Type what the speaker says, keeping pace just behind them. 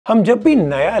हम जब भी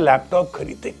नया लैपटॉप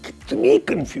खरीदते कितनी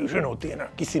कंफ्यूजन होती है ना।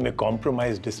 किसी में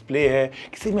कॉम्प्रोमाइज डिस्प्ले है,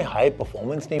 किसी में हाई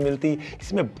परफॉर्मेंस नहीं मिलती,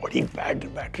 किसी में बड़ी बैड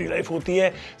बैटरी लाइफ होती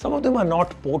है। सम of them are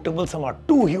not portable, some are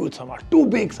to huge, some are to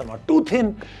big, some are to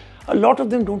thin. A lot of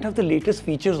them don't have the latest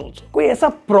features also. कोई ऐसा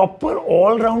proper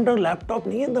all-rounder laptop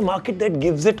नहीं है in the market that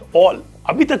gives it all.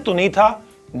 अभी तक तो नहीं था.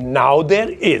 Now there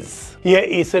is.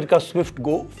 यह Acer का Swift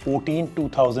Go 14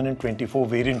 2024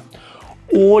 variant.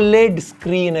 OLED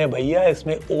screen है भैया,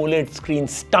 इसमें OLED screen,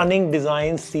 stunning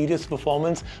design, serious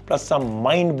performance plus some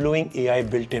mind blowing AI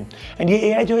built in. And ये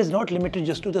AI जो is not limited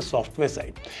just to the software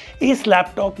side. इस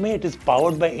laptop में it is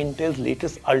powered by Intel's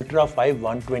latest Ultra 5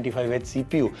 125H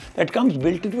CPU that comes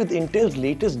built in with Intel's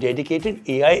latest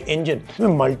dedicated AI engine.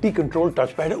 इसमें multi control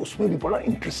touch pad है, उसमें भी बड़ा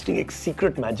interesting एक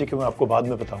secret magic है, मैं आपको बाद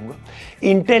में बताऊंगा.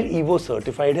 Intel Evo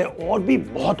सर्टिफाइड है और भी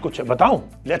बहुत कुछ है. बताऊं?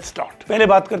 Let's start. पहले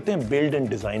बात करते हैं बिल्ड एंड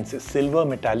डिजाइन से. Silver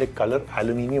metallic color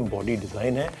aluminium body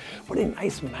design है, बड़ी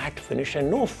nice matte finish and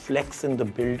no flex in the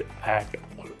build at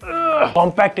all.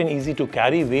 Compact and easy to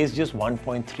carry, weighs just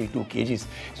 1.32 kgs.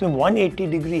 इसमें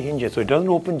 180-degree hinge है, so it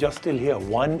doesn't open just till here.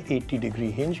 180-degree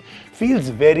hinge,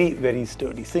 feels very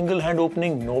sturdy. Single hand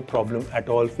opening, no problem at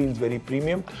all. Feels very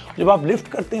premium. जब आप lift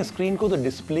करते हैं screen को, the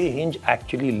display hinge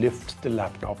actually lifts the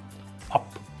laptop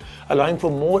up, allowing for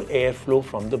more airflow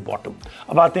from the bottom.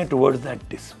 अब आते हैं towards that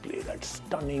display, that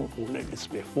stunning OLED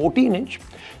display. 14-inch,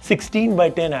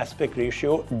 16:10 aspect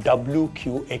ratio,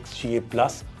 WQXGA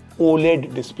plus OLED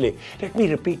display. Let me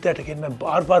repeat that again. मैं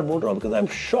बार-बार बोल रहा हूँ because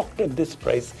I'm shocked at this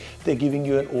price. They're giving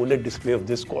you an OLED display of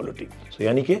this quality. So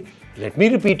यानी कि let me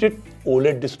repeat it.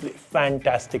 OLED display,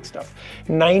 fantastic stuff.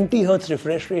 90 Hz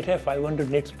refresh rate है,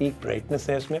 500 nits peak brightness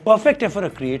है इसमें. Perfect है for a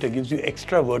creator, gives you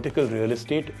extra vertical real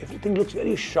estate. Everything looks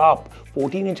very sharp.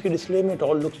 14-inch के display में it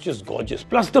all looks just gorgeous.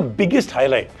 Plus the biggest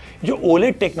highlight, जो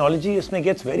OLED technology इसमें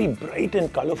gets very bright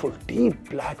and colorful. Deep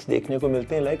blacks देखने को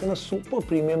मिलते हैं like on a super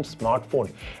premium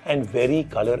smartphone and very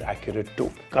color accurate too.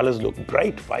 Colors look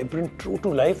bright, vibrant, true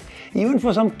to life. Even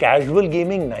for some casual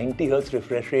gaming, 90 Hz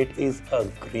refresh rate is a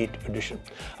great addition.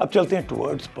 अब चलते हैं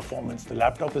towards performance. The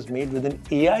laptop is made with an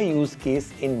AI use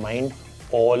case in mind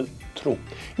all through.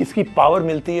 इसकी power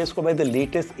मिलती है इसको by the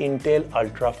latest Intel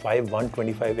Ultra 5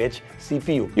 125H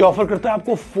CPU. ये offer करता है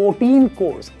आपको 14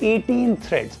 cores, 18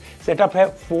 threads. सेटअप है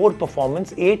 4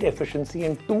 performance, 8 efficiency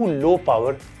and 2 low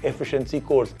power efficiency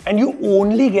cores. And you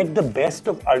only get the best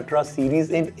of Ultra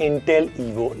series in Intel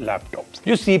Evo laptops.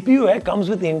 जो CPU है comes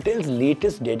with Intel's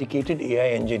latest dedicated AI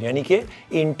engine. यानी कि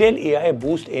Intel AI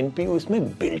Boost NPU इसमें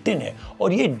built in है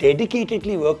और ये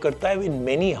dedicatedly work करता है with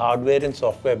many hardware and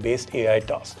software based AI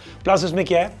tasks. Plus इसमें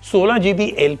क्या है, 16GB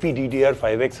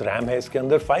LPDDR5X RAM है इसके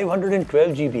अंदर,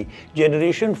 512GB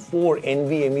Generation 4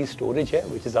 NVMe storage है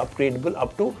which is upgradable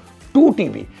up to 2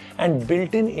 TB and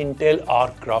built-in Intel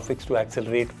Arc graphics to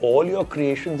accelerate all your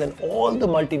creations and all the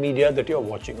multimedia that you're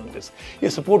watching on this. ये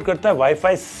support करता है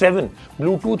Wi-Fi 7,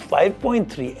 Bluetooth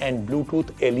 5.3 and Bluetooth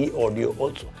LE audio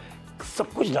also.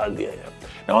 सब कुछ डाल दिया है.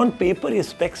 Now on paper, your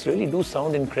specs really do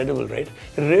sound incredible, right?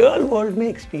 Real world में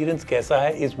experience कैसा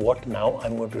है is what now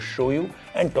I'm going to show you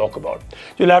and talk about.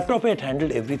 जो laptop है, it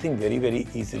handled everything very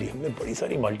easily. हमने बड़ी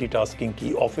सारी multitasking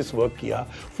की, office work किया,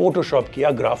 Photoshop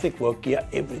किया, graphic work किया,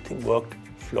 everything worked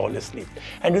flawlessly.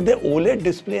 And with the OLED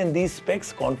display and these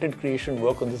specs, content creation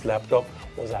work on this laptop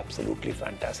was absolutely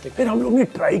fantastic. फिर हम लोग ने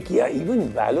try किया even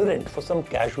Valorant for some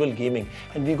casual gaming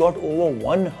and we got over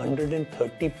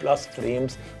 130 plus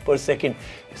frames per second.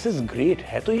 This is great.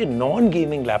 है तो ये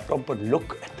non-gaming laptop, but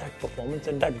look at that performance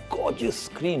and that gorgeous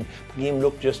screen. The game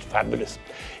looked just fabulous.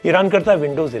 ये run करता है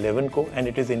Windows 11 को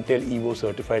and it is Intel Evo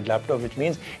certified laptop, which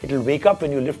means it will wake up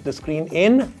when you lift the screen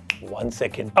in 1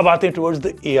 second. अब आते हैं towards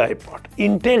the AI part.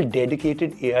 Intel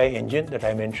dedicated AI engine that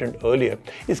I mentioned earlier.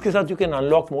 इसके साथ you can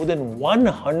unlock more than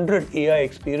 100 AI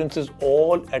experiences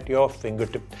all at your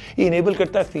fingertip. ये enable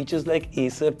करता है features like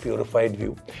Acer Purified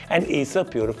View and Acer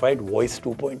Purified Voice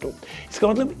 2.0. इसका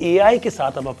मतलब AI के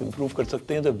साथ अब आप improve कर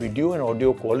सकते हैं the video and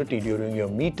audio quality during your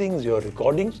meetings, your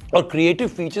recordings, और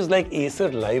creative features like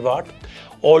Acer Live Art,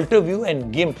 Alter View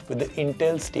and GIMP with the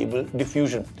Intel Stable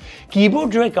Diffusion.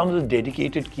 Keyboard जो है comes with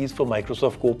dedicated keys for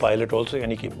Microsoft Copilot also,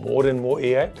 यानी कि more and more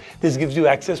AI. This gives you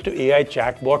access to AI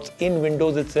chatbots in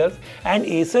Windows itself, and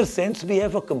Acer Sense we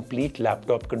have a complete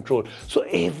laptop control. So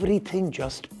everything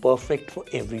just perfect for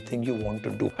everything you want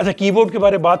to do. अच्छा, keyboard के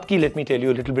बारे में बात की, let me tell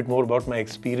you a little bit more about my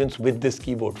experience with this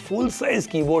keyboard. Full size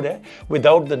keyboard है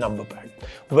without the number pad.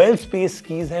 Well spaced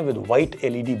keys हैं with white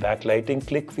LED backlighting.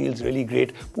 Click feels really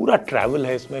great. पूरा travel है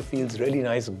इसमें, feels really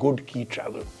nice, good key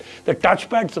travel. The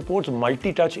touchpad supports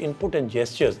multi-touch input and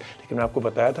gestures लेकिन मैं आपको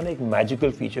बताया था ना एक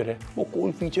मैजिकल फीचर है, वो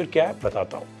कूल फीचर क्या है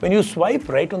बताता हूँ। When you swipe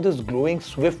right on this glowing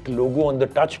Swift logo on the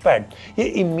touchpad, ये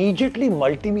immediately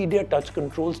multimedia touch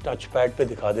controls touchpad पे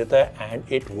दिखा देता है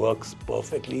and it works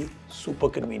perfectly, super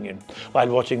convenient.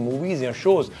 While watching movies या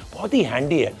shows बहुत ही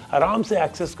handy है, आराम से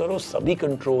access करो सभी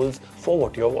controls for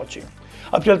what you're watching.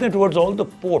 अब चलते हैं towards all the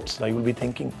ports. Now you will be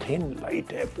thinking thin,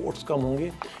 light है, ports कम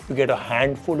होंगे. You get a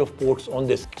handful of ports on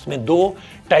this. इसमें दो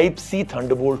Type-C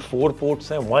Thunderbolt 4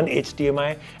 ports हैं, one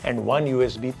HDMI and one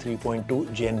USB 3.2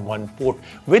 Gen 1 port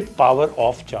with power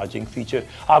off charging feature.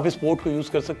 आप इस port को use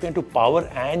कर सकते हैं to power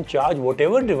and charge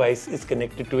whatever device is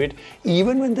connected to it,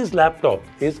 even when this laptop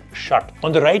is shut.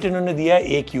 On the right इन्होंने दिया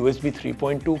है एक USB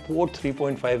 3.2 पोर्ट,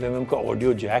 3.5mm का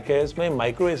ऑडियो जैक है, इसमें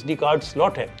माइक्रो SD कार्ड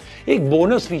स्लॉट है. एक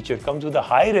bonus feature comes with a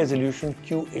high resolution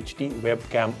QHD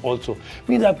webcam also.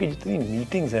 Means आपकी जितनी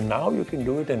meetings हैं now you can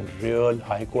do it in real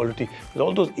high quality. With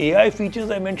all those AI features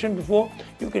I mentioned before,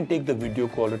 you can take the video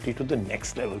quality to the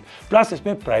next level. Plus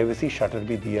इसमें privacy shutter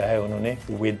भी दिया है उन्होंने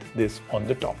with this on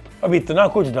the top. अब इतना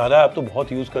कुछ डाला है, आप तो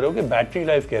बहुत यूज करोगे. बैटरी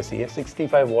लाइफ कैसी है?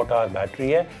 65 watt hour बैटरी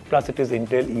है, plus it is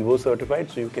Intel Evo certified,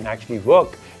 so you can actually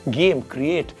work, game,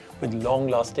 create with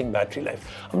long-lasting battery life.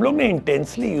 हम लोग ने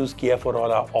intensely use किया for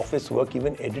all our office work,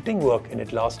 even editing work, and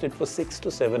it lasted for 6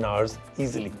 to 7 hours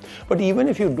easily. But even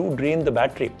if you do drain the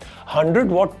battery, 100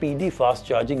 watt PD fast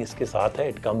charging इसके साथ है.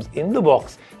 It comes in the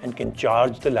box and can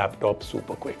charge the laptop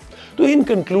super quick. तो in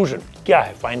conclusion, क्या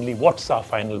है? Finally, what's our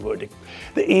final verdict?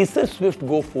 The Acer Swift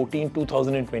Go 14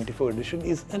 2024 edition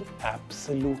is an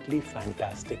absolutely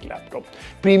fantastic laptop.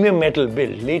 Premium metal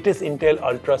build, latest Intel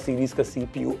Ultra series का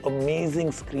CPU,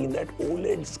 amazing screen, that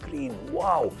OLED screen,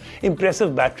 wow!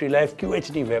 Impressive battery life,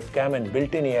 QHD webcam and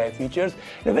built-in AI features,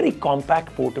 and a very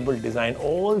compact portable design.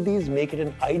 All these make it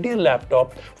an ideal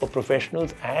laptop for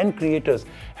professionals and creators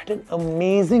at an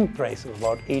amazing price of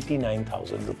about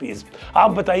 89,000 rupees.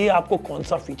 आप बताइए आपको कौन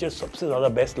सा feature सबसे ज़्यादा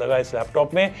best लगा इस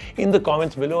laptop में? In the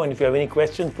comments below, and if you have any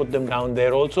questions, put them down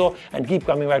there also, and keep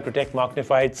coming back to Tech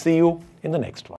Magnified. See you in the next one.